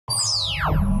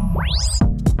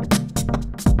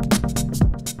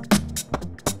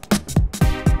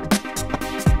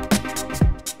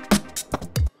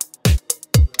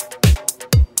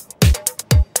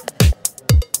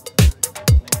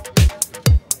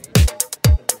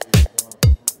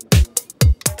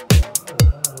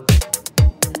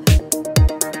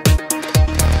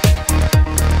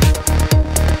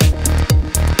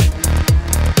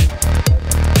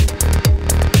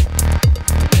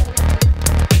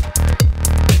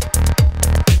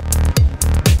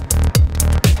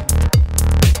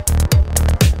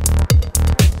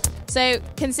So,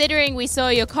 considering we saw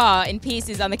your car in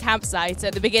pieces on the campsite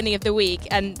at the beginning of the week,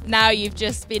 and now you've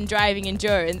just been driving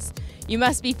endurance, you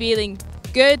must be feeling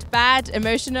good, bad,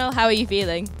 emotional. How are you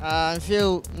feeling? I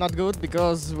feel not good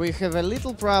because we have a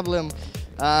little problem.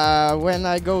 When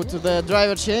I go to the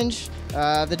driver change,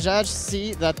 the judge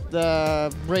see that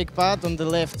the brake pad on the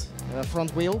left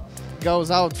front wheel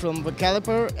goes out from the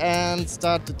caliper and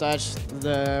start to touch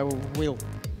the wheel.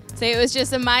 So it was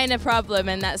just a minor problem,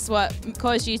 and that's what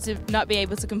caused you to not be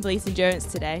able to complete endurance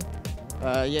today?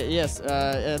 Yes,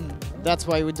 and that's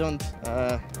why we do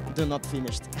not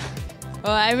finish.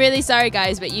 Well, I'm really sorry,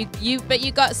 guys, but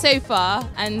you got so far,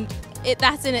 and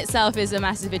that in itself is a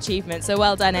massive achievement. So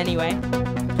well done, anyway.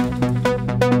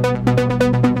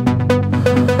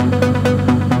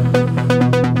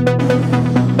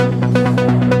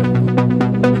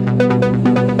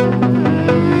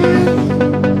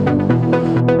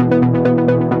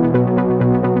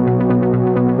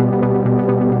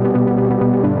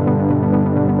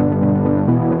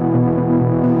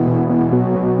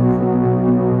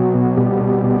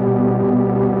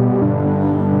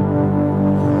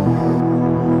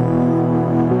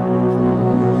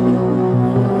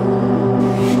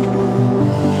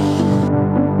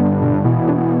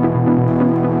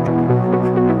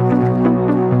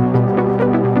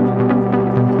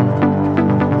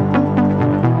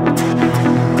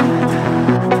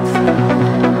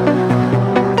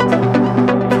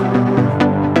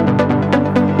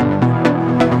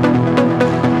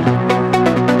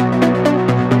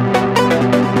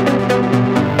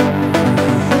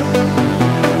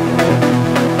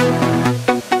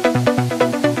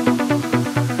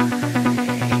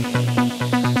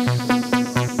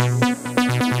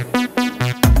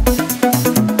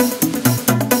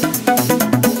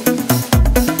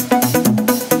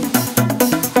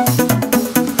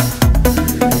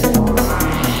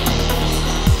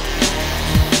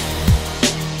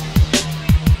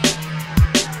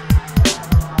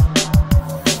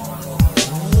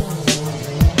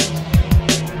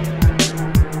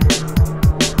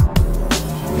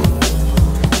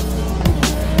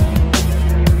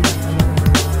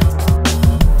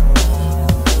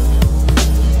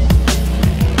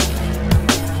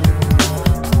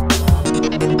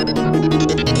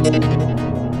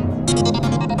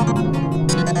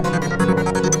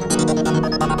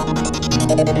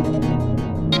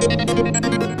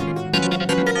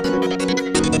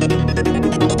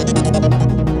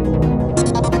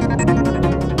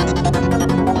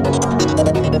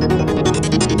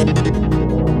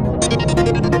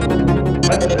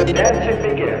 Let the dancing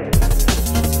begin.